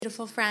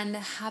Beautiful friend,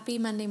 happy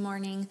Monday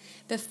morning.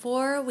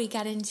 Before we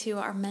get into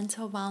our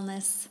mental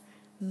wellness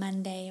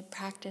Monday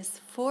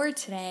practice for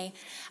today,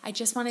 I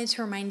just wanted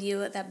to remind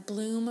you that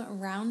Bloom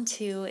Round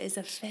 2 is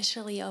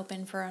officially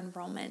open for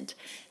enrollment.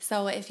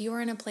 So if you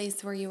are in a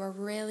place where you are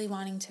really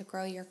wanting to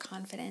grow your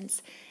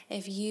confidence,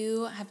 if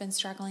you have been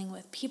struggling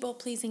with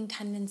people-pleasing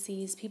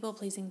tendencies,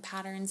 people-pleasing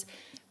patterns,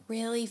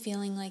 really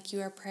feeling like you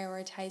are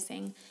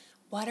prioritizing,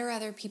 what are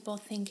other people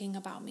thinking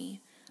about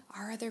me?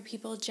 Are other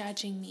people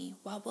judging me?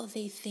 What will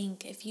they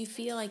think? If you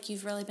feel like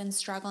you've really been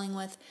struggling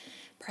with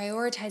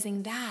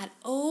prioritizing that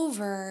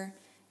over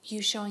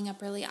you showing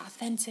up really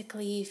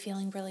authentically,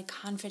 feeling really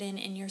confident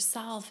in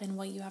yourself and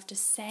what you have to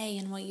say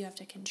and what you have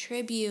to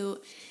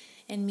contribute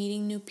and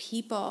meeting new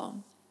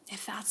people,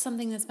 if that's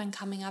something that's been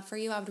coming up for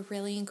you, I would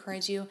really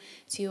encourage you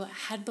to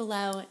head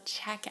below,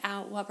 check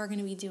out what we're going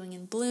to be doing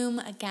in Bloom.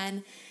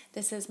 Again,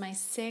 this is my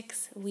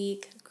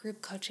 6-week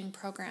group coaching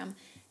program,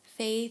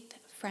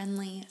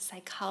 faith-friendly,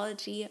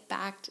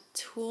 psychology-backed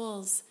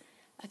tools,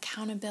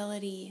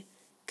 accountability,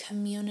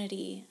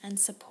 community, and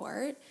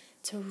support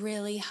to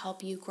really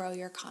help you grow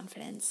your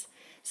confidence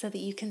so that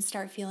you can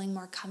start feeling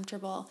more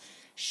comfortable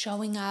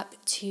showing up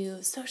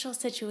to social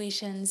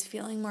situations,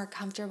 feeling more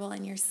comfortable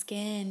in your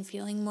skin,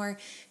 feeling more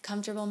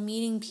comfortable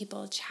meeting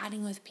people,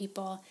 chatting with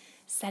people,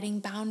 setting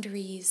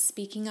boundaries,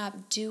 speaking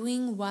up,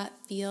 doing what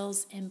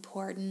feels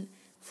important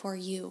for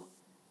you.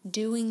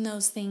 Doing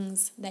those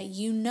things that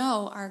you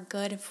know are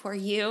good for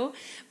you,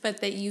 but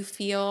that you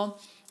feel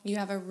you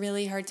have a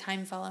really hard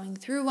time following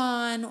through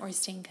on or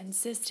staying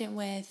consistent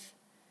with.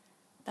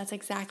 That's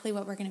exactly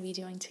what we're going to be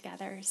doing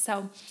together.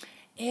 So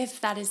if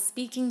that is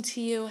speaking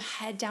to you,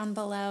 head down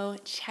below,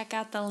 check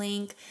out the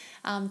link.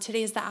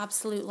 Today is the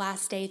absolute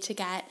last day to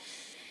get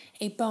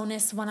a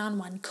bonus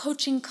one-on-one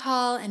coaching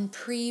call and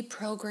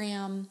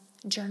pre-program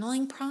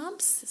journaling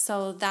prompts.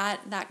 So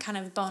that kind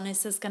of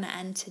bonus is going to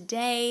end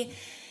today.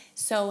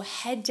 So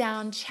head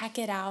down, check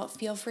it out.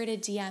 Feel free to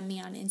DM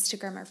me on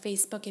Instagram or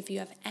Facebook if you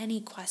have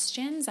any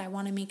questions. I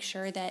want to make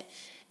sure that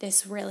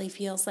this really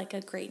feels like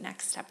a great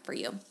next step for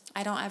you.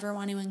 I don't ever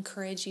want to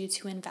encourage you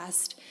to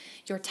invest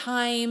your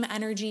time,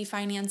 energy,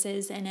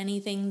 finances in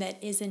anything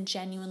that isn't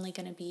genuinely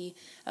going to be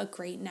a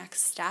great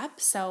next step.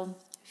 So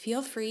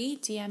feel free,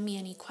 DM me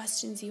any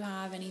questions you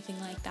have, anything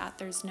like that.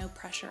 There's no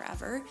pressure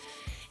ever.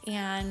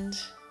 And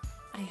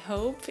I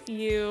hope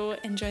you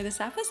enjoy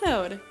this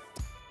episode.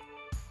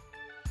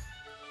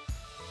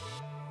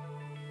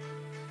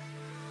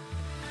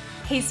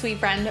 Hey, sweet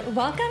friend,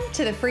 welcome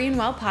to the Free and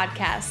Well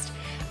podcast.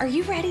 Are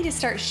you ready to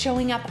start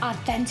showing up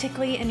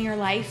authentically in your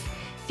life,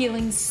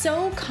 feeling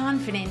so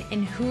confident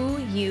in who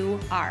you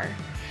are?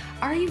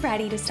 Are you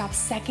ready to stop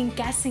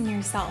second-guessing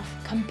yourself,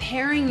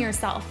 comparing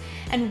yourself,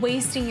 and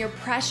wasting your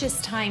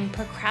precious time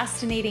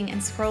procrastinating and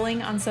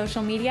scrolling on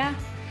social media?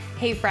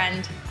 Hey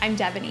friend, I'm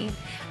Devaney.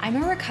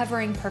 I'm a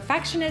recovering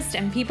perfectionist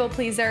and people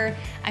pleaser.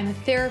 I'm a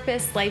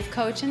therapist, life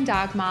coach, and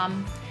dog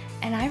mom.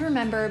 And I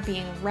remember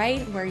being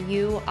right where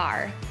you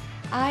are.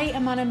 I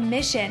am on a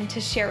mission to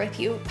share with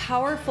you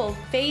powerful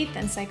faith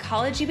and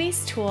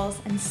psychology-based tools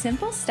and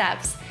simple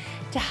steps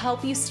to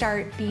help you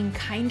start being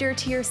kinder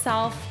to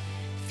yourself,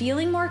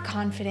 feeling more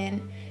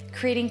confident,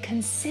 creating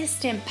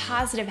consistent,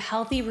 positive,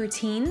 healthy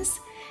routines,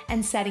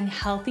 and setting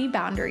healthy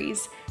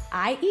boundaries,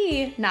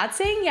 i.e., not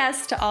saying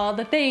yes to all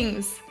the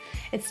things.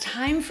 It's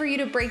time for you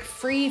to break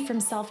free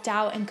from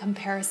self-doubt and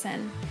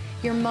comparison.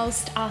 Your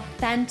most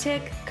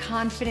authentic,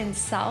 confident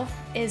self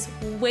is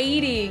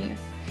waiting.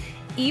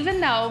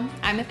 Even though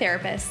I'm a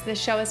therapist, this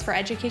show is for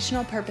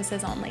educational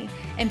purposes only.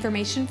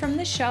 Information from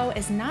this show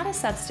is not a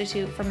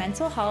substitute for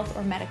mental health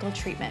or medical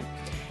treatment.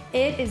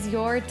 It is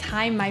your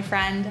time, my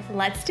friend.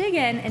 Let's dig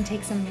in and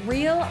take some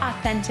real,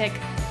 authentic,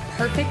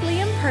 perfectly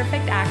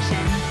imperfect action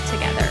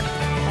together.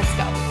 Let's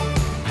go.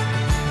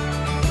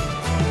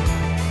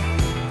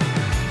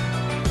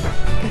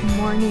 Good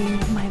morning,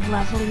 my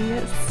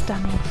lovely,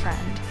 stunning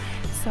friend.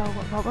 So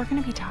what we're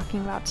going to be talking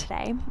about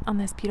today on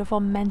this beautiful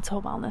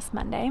Mental Wellness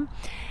Monday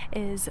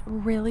is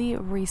really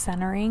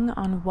recentering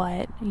on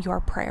what your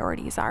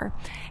priorities are.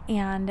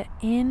 And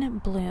in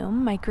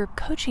Bloom, my group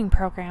coaching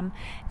program,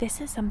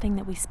 this is something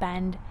that we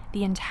spend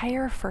the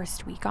entire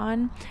first week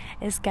on,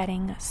 is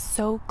getting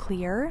so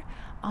clear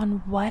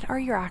on what are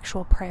your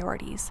actual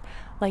priorities.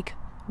 Like,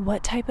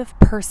 what type of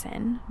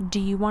person do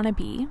you want to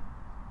be?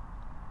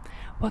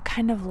 What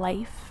kind of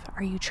life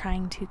are you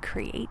trying to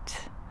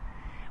create?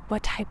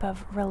 What type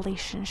of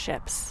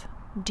relationships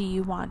do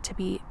you want to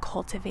be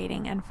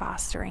cultivating and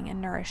fostering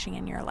and nourishing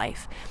in your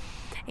life?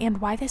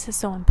 And why this is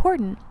so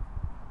important,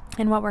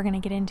 and what we're going to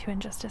get into in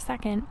just a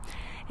second,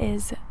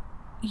 is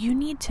you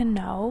need to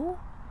know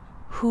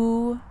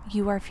who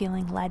you are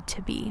feeling led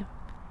to be,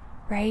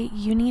 right?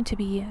 You need to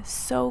be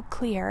so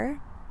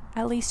clear,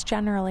 at least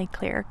generally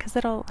clear, because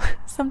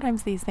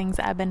sometimes these things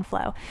ebb and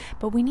flow,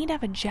 but we need to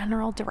have a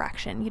general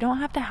direction. You don't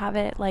have to have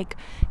it like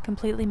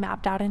completely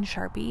mapped out in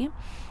Sharpie.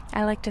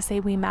 I like to say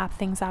we map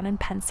things out in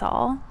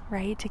pencil,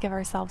 right? To give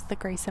ourselves the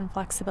grace and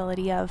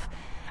flexibility of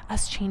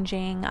us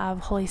changing, of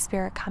Holy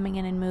Spirit coming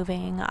in and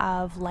moving,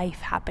 of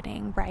life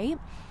happening, right?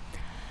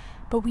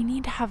 but we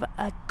need to have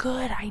a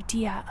good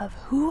idea of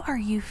who are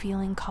you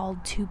feeling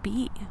called to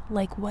be?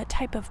 Like, what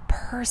type of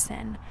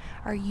person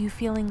are you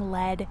feeling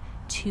led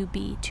to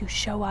be, to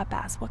show up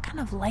as? What kind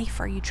of life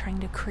are you trying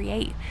to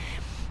create?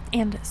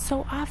 And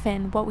so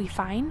often what we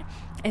find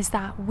is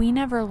that we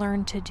never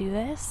learned to do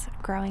this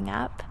growing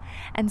up.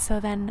 And so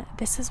then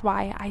this is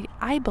why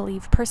I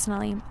believe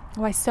personally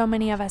why so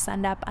many of us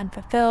end up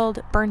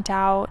unfulfilled, burnt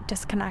out,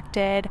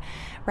 disconnected,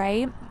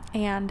 right?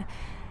 And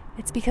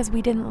it's because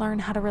we didn't learn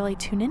how to really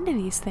tune into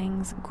these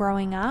things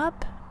growing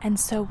up. And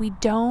so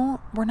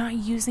we're not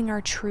using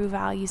our true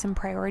values and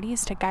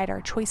priorities to guide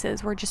our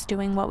choices. We're just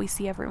doing what we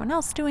see everyone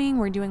else doing.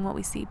 We're doing what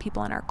we see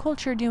people in our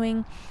culture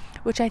doing,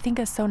 which I think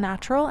is so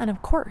natural. And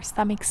of course,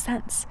 that makes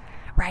sense,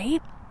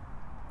 right?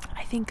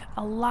 I think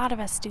a lot of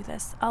us do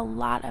this.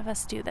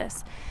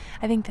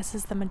 I think this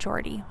is the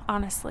majority,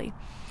 honestly.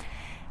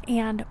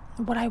 And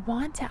what I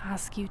want to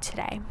ask you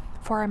today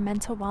for our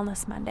Mental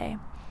Wellness Monday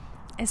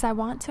is I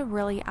want to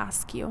really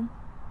ask you,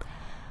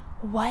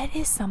 what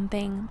is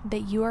something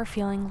that you are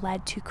feeling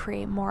led to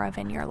create more of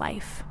in your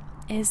life?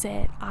 Is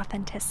it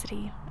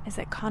authenticity? Is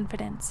it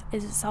confidence?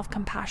 Is it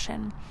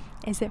self-compassion?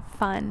 Is it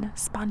fun,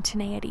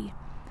 spontaneity?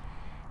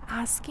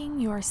 Asking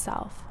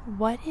yourself,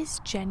 what is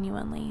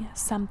genuinely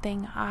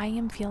something I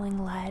am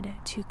feeling led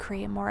to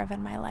create more of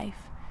in my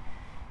life,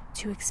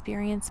 to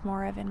experience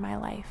more of in my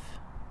life?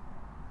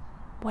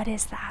 What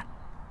is that?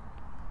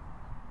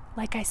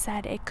 Like I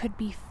said, it could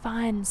be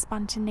fun,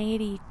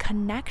 spontaneity,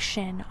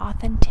 connection,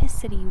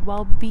 authenticity,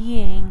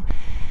 well-being,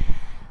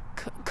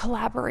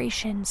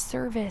 collaboration,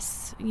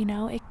 service,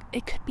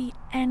 it could be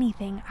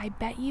anything. I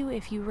bet you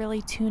if you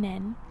really tune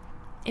in,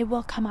 it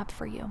will come up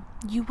for you.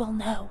 You will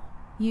know.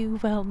 You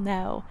will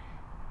know.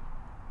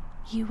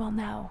 You will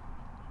know.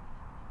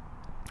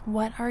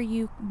 What are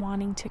you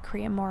wanting to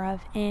create more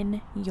of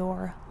in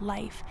your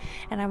life?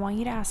 And I want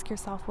you to ask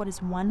yourself, what is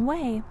one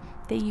way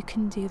that you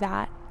can do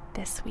that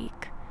this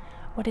week?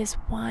 What is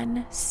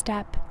one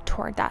step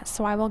toward that?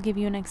 So I will give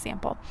you an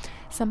example.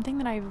 Something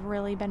that I've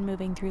really been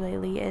moving through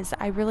lately is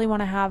I really want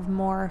to have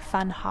more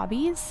fun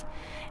hobbies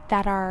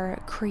that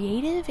are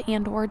creative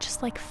and or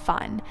just like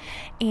fun.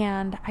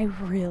 And I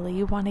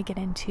really want to get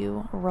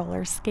into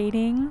roller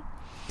skating.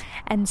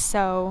 And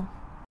so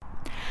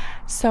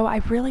I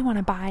really want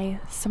to buy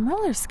some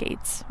roller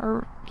skates,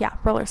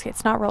 roller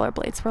skates, not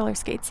rollerblades, roller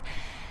skates.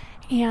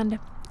 And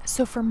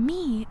so for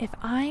me, if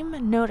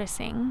I'm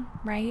noticing,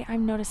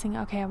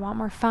 okay, I want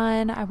more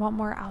fun, I want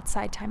more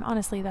outside time.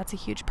 Honestly, that's a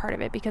huge part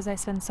of it because I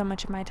spend so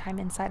much of my time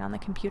inside on the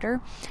computer.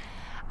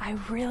 I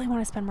really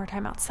want to spend more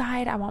time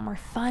outside. I want more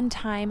fun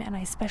time. And I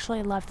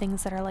especially love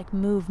things that are like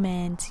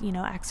movement,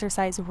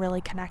 exercise,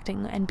 really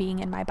connecting and being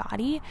in my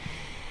body.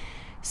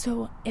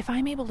 So if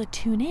I'm able to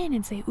tune in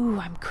and say, ooh,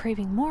 I'm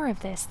craving more of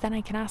this, then I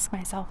can ask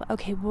myself,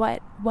 okay,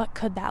 what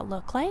could that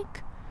look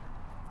like?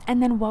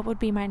 And then what would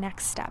be my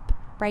next step,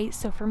 right?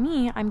 So for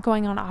me, I'm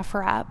going on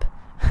OfferUp,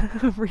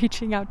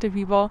 reaching out to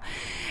people,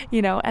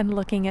 and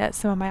looking at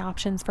some of my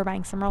options for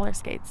buying some roller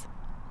skates.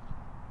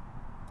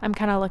 I'm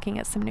kind of looking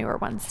at some newer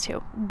ones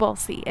too. We'll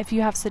see. If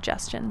you have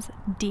suggestions,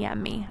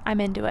 DM me. I'm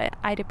into it.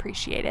 I'd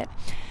appreciate it.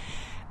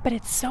 But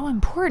it's so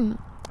important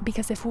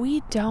because if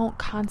we don't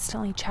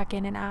constantly check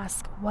in and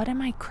ask, what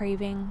am I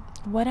craving?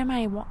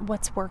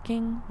 What's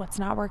working? What's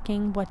not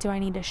working? What do I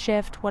need to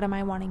shift? What am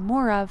I wanting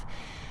more of?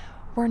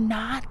 We're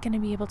not going to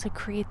be able to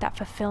create that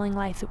fulfilling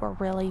life that we're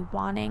really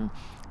wanting.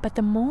 But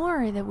the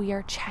more that we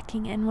are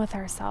checking in with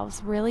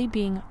ourselves, really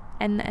being,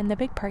 and the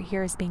big part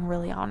here is being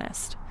really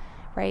honest,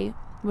 right?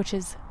 Which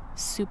is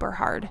super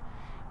hard.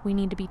 We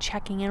need to be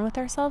checking in with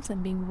ourselves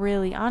and being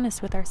really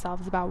honest with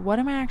ourselves about what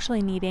am I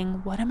actually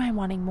needing? What am I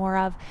wanting more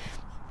of?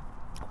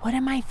 What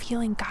am I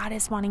feeling God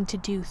is wanting to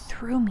do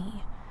through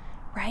me,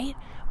 right?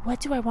 What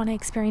do I want to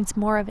experience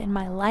more of in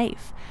my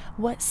life?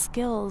 What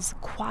skills,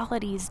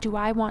 qualities do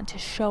I want to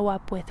show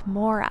up with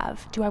more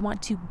of? Do I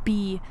want to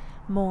be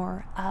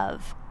more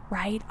of,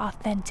 right?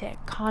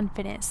 Authentic,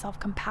 confident,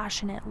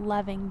 self-compassionate,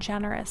 loving,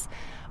 generous.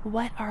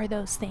 What are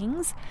those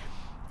things?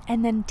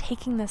 And then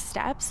taking the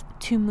steps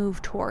to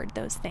move toward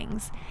those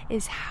things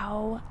is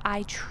how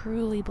I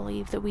truly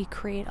believe that we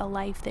create a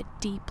life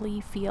that deeply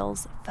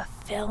feels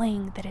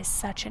fulfilling, that is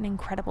such an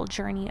incredible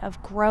journey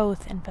of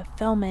growth and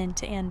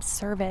fulfillment and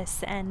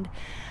service and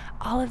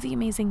all of the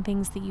amazing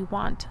things that you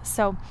want.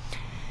 So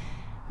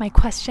my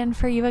question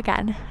for you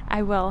again,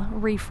 I will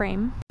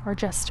reframe or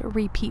just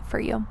repeat for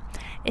you,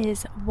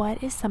 is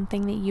what is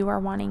something that you are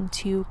wanting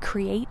to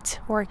create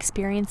or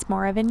experience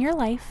more of in your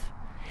life?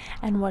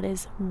 And what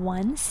is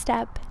one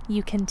step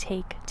you can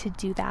take to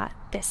do that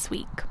this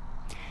week?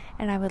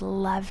 And I would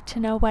love to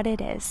know what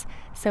it is.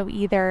 So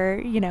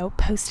either,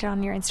 post it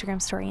on your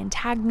Instagram story and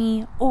tag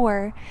me,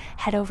 or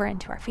head over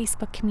into our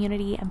Facebook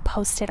community and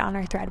post it on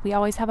our thread. We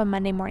always have a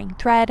Monday morning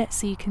thread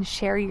so you can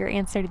share your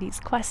answer to these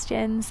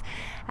questions.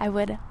 I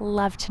would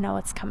love to know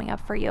what's coming up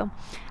for you.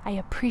 I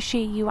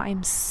appreciate you.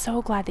 I'm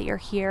so glad that you're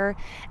here.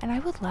 And I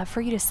would love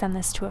for you to send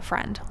this to a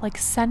friend.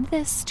 Send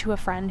this to a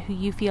friend who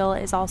you feel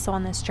is also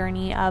on this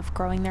journey of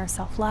growing their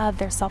self-love,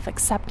 their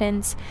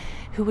self-acceptance,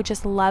 who would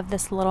just love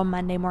this little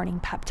Monday morning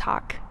pep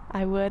talk.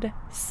 I would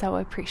so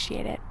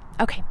appreciate it.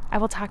 Okay, I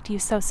will talk to you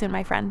so soon,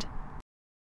 my friend.